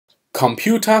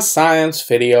Computer Science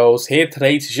Videos here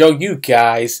today to show you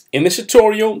guys in this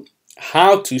tutorial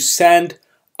how to send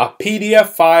a PDF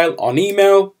file on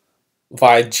email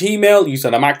via Gmail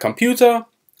using a Mac computer.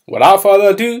 Without further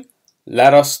ado,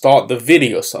 let us start the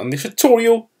video. So in this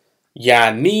tutorial,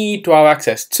 you need to have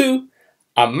access to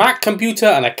a Mac computer,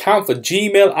 an account for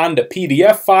Gmail and a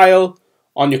PDF file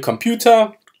on your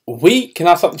computer. We can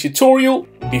now start the tutorial.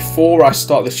 Before I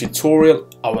start this tutorial,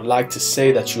 I would like to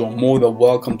say that you are more than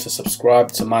welcome to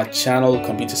subscribe to my channel,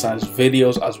 Computer Science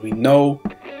Videos. As we know,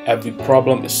 every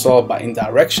problem is solved by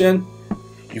indirection.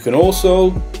 You can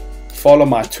also follow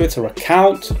my Twitter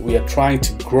account. We are trying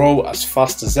to grow as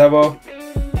fast as ever.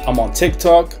 I'm on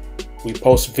TikTok. We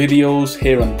post videos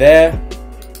here and there.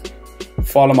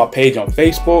 Follow my page on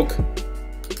Facebook.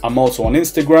 I'm also on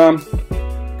Instagram.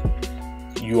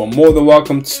 You are more than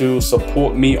welcome to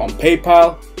support me on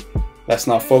PayPal. Let's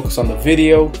now focus on the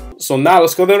video. So now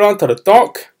let's go down to the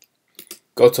dock.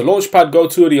 Go to Launchpad, go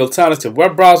to the alternative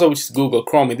web browser, which is Google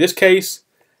Chrome in this case.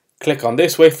 Click on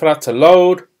this, wait for that to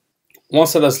load.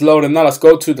 Once that is loaded, now let's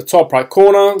go to the top right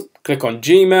corner, click on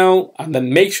Gmail, and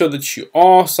then make sure that you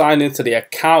are signed into the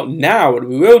account. Now what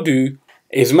we will do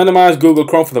is minimize Google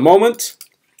Chrome for the moment.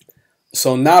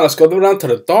 So now let's go down to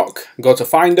the dock, go to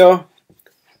Finder,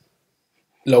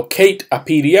 locate a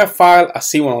PDF file. I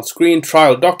see one on screen,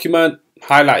 trial document.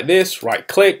 Highlight this, right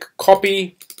click,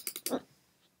 copy.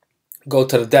 Go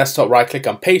to the desktop, right click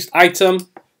and paste item.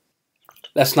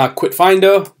 Let's now quit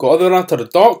Finder, go all the way down to the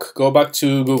dock, go back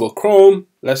to Google Chrome.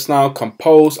 Let's now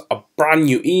compose a brand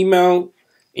new email.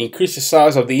 Increase the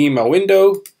size of the email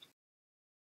window.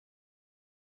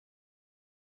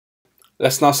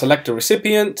 Let's now select the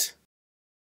recipient,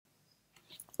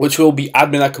 which will be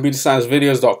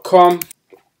admin@computersciencevideos.com.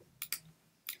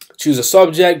 Choose a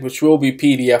subject, which will be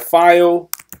PDF file.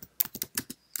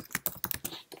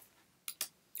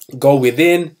 Go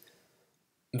within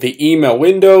the email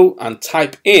window and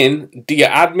type in, "Dear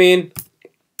admin,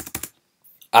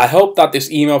 I hope that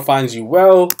this email finds you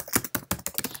well."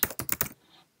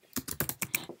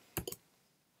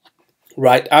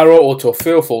 Right arrow,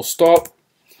 autofill, full stop.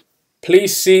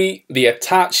 Please see the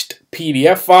attached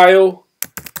PDF file.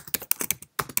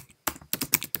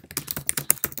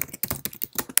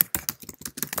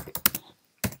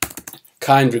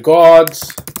 Kind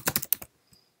regards,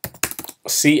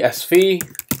 CSV.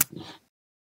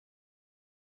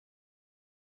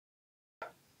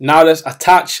 Now let's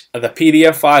attach the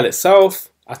PDF file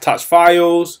itself. Attach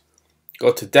files,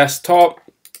 go to desktop,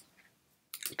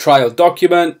 trial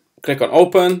document, click on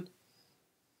open.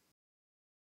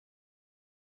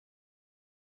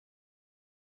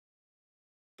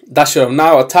 That should have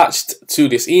now attached to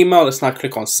this email. Let's now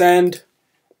click on send.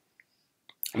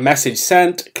 Message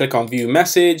sent, click on view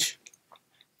message.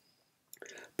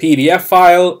 PDF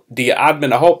file, dear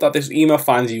admin, I hope that this email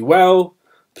finds you well.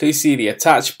 Please see the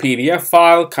attached PDF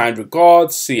file, kind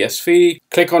regards, CSV.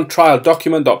 Click on trial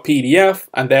document.pdf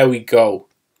and there we go.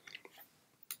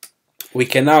 We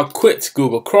can now quit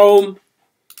Google Chrome.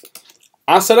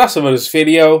 And so that's it for this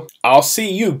video. I'll see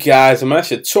you guys in my next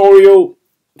tutorial.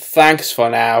 Thanks for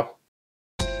now.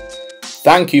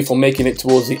 Thank you for making it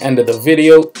towards the end of the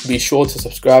video. Be sure to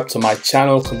subscribe to my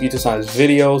channel, Computer Science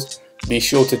Videos. Be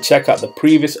sure to check out the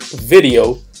previous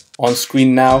video on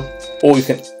screen now, or you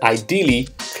can ideally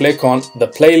click on the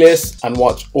playlist and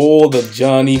watch all the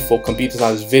journey for Computer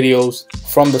Science Videos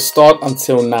from the start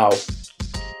until now.